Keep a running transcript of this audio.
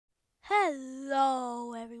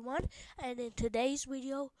Hello everyone, and in today's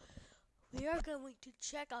video we are going to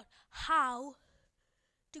check out how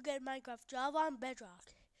to get Minecraft Java on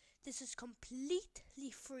Bedrock. This is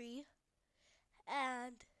completely free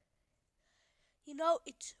and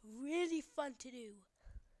it's really fun to do.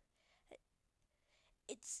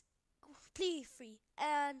 It's completely free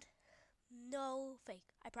and no fake,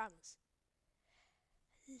 I promise.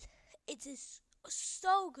 It is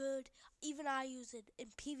so good, even I use it in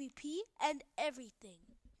PvP and everything.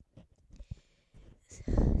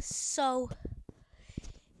 So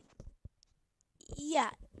yeah,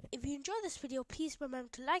 if you enjoyed this video, please remember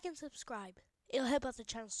to like and subscribe. It'll help out the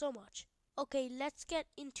channel so much. Okay, let's get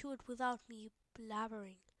into it without me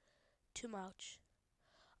blabbering too much.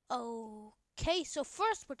 Okay, so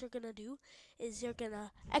first what you're gonna do is you're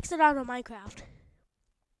gonna exit out of Minecraft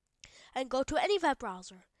and go to any web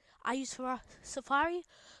browser. I use Safari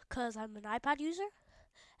because I'm an iPad user,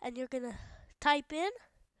 and you're gonna type in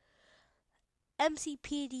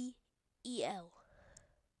mcpdel,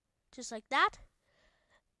 just like that.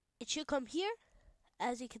 It should come here.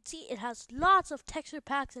 As you can see, it has lots of texture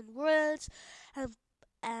packs and worlds,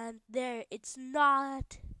 and there it's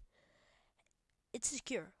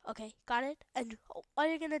secure. Okay, got it? And all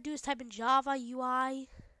you're gonna do is type in Java UI.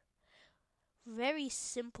 Very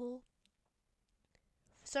simple.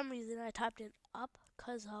 For some reason I typed it up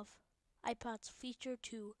because of iPad's feature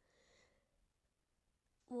to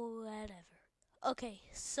whatever. Okay,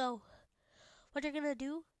 so what you're gonna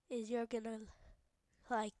do is you're gonna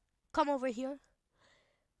come over here,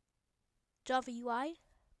 Java UI,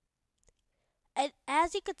 and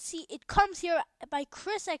as you can see, it comes here by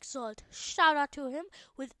Chris Exalt. Shout out to him.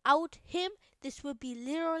 Without him, this would be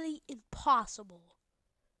literally impossible.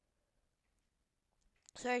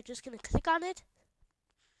 So you're just gonna click on it.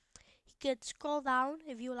 You could scroll down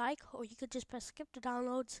if you like, or you could just press skip the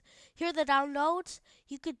downloads. Here are the downloads.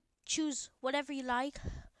 You could choose whatever you like.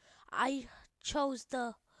 I chose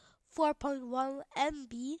the 4.1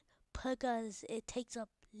 MB because it takes up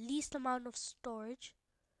least amount of storage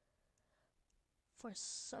for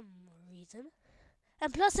some reason.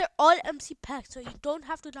 And plus they're all MC packs, so you don't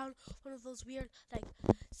have to download one of those weird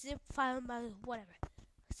zip file manager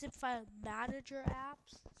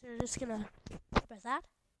apps. So you're just gonna press that.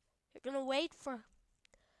 You're gonna wait for a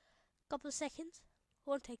couple of seconds. It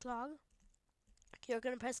won't take long. You're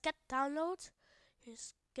gonna press get downloads. You're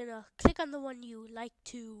just gonna click on the one you like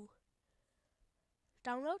to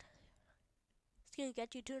download. It's gonna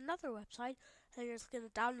get you to another website, and you're just gonna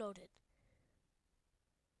download it.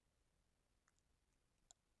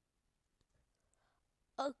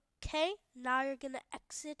 Okay, now you're gonna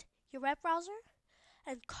exit your web browser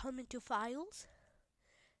and come into files.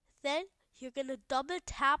 Then you're gonna double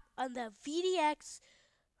tap on the VDX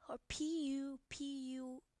or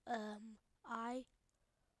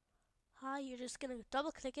you're just gonna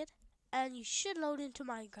double click it, and you should load into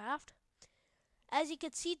Minecraft. As you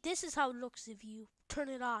can see, this is how it looks if you turn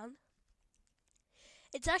it on.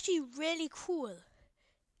 It's actually really cool.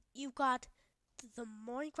 You've got the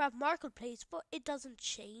Minecraft marketplace, but it doesn't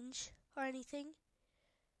change or anything.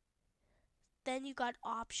 Then you got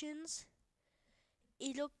options.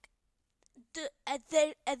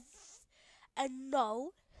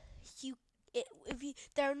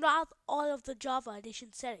 They're not all of the Java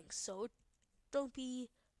edition settings, so don't be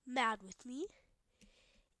mad with me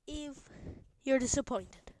if you're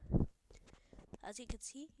disappointed. As you can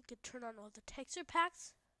see, you can turn on all the texture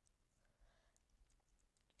packs,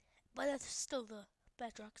 but that's still the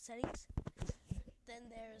Bedrock settings. Then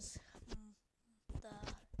there's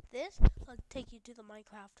this. I'll take you to the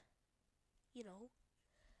Minecraft,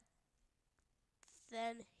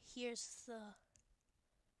 Then here's the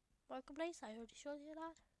marketplace. I already showed you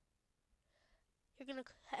that.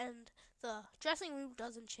 And the dressing room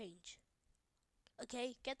doesn't change.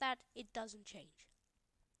 Okay, get that? It doesn't change.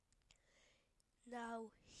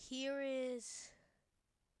 Now here it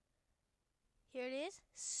is.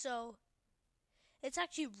 So it's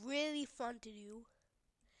actually really fun to do,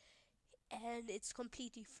 and it's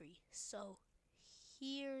completely free. So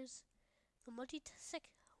here's the multiplayer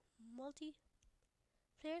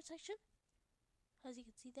section. As you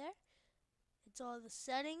can see there, it's all the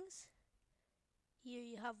settings. Here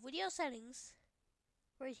you have video settings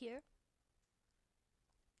right here,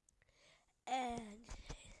 and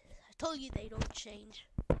I told you they don't change.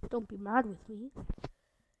 Don't be mad with me.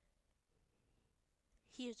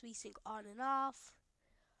 Here's VSync on and off.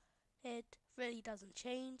 It really doesn't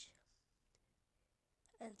change.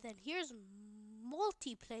 And then here's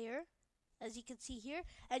multiplayer, as you can see here,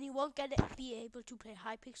 and you won't be able to play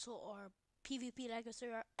Hypixel or PvP Legacy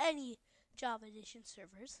or any Java Edition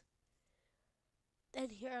servers. Then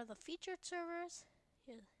here are the featured servers.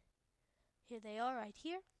 Here they are right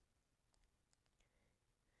here.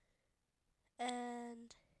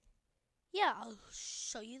 And yeah, I'll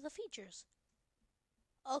show you the features.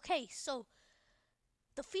 Okay, so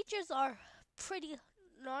the features are pretty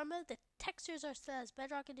normal. The textures are still as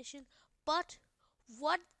Bedrock Edition, but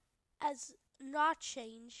what has not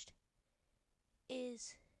changed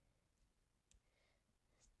is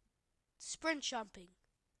sprint jumping.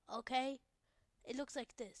 Okay, it looks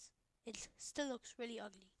like this. It still looks really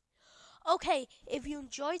ugly. Okay, if you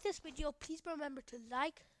enjoyed this video, please remember to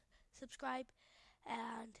like, subscribe,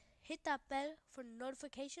 and hit that bell for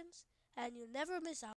notifications, and you'll never miss out.